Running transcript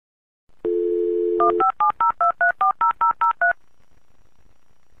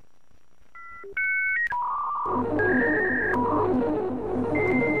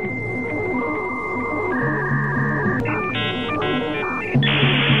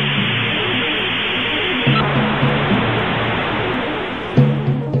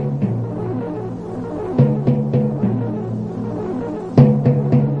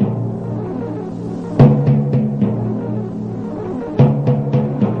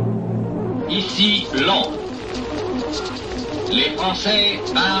ici long. Les Français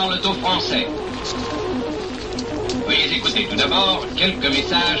parlent aux Français. Veuillez écouter tout d'abord quelques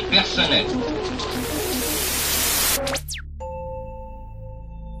messages personnels.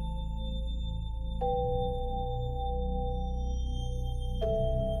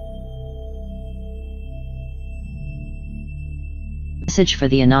 Message for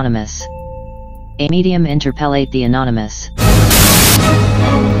the anonymous. A medium interpellate the anonymous.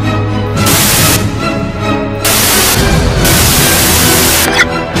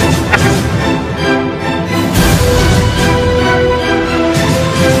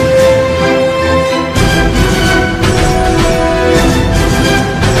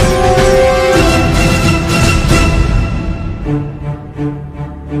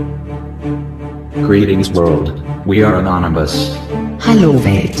 Greetings world, we are anonymous. Hallo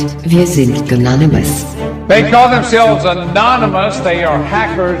Welt, wir sind anonymous. They call themselves anonymous, they are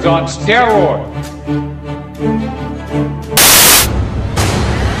hackers on steroids.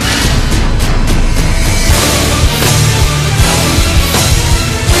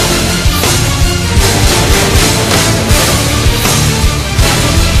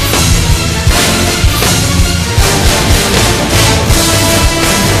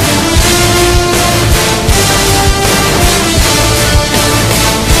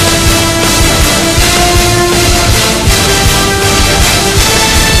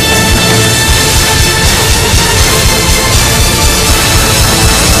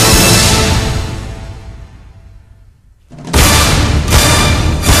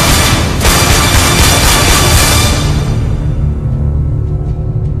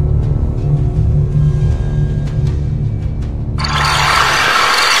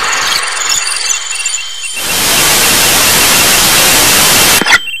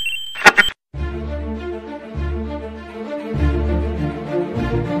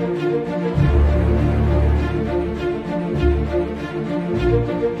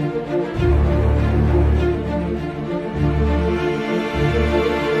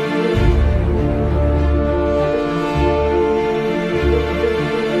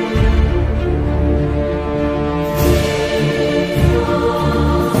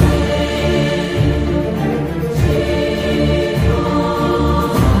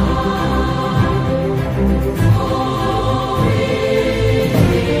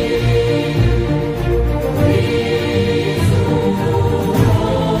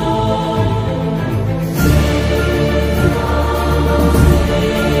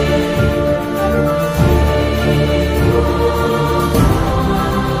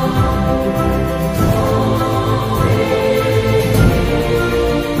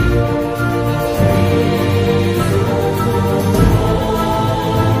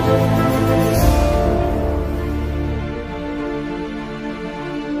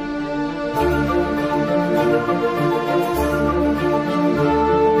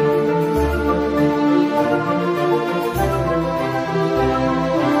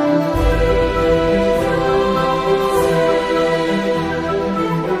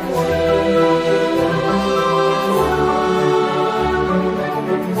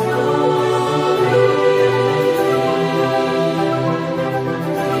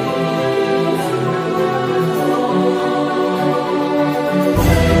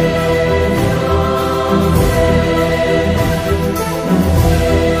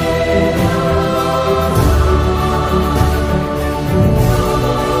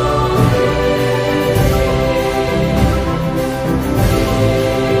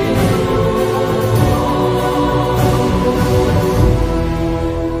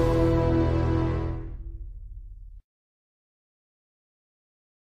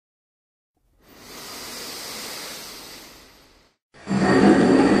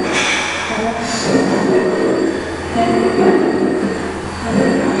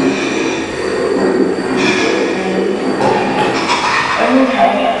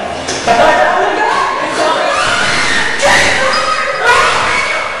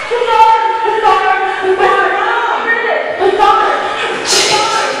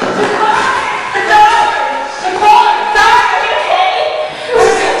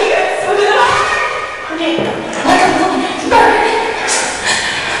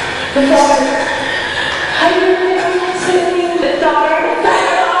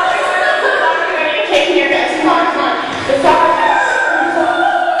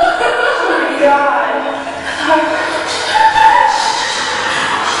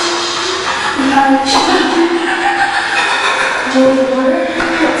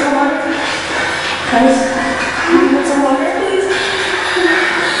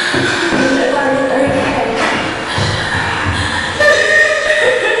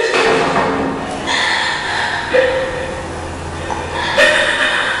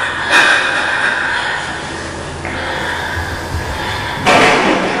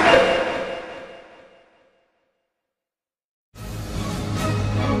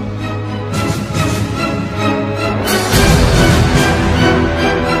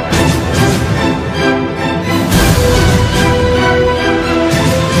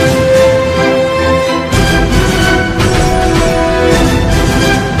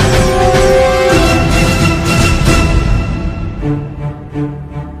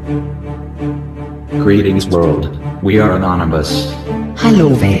 Greetings world, we are anonymous.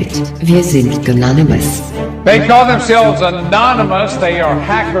 Hallo Welt, wir sind Anonymous. They call themselves anonymous. They are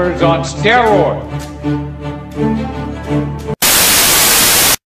hackers on steroids.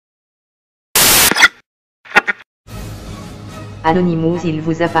 Anonymous, il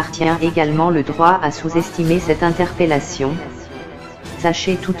vous appartient également le droit à sous-estimer cette interpellation.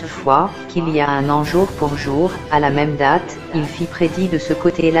 Sachez toutefois qu'il y a un an jour pour jour, à la même date, il fit prédit de ce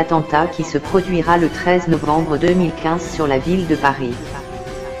côté l'attentat qui se produira le 13 novembre 2015 sur la ville de Paris.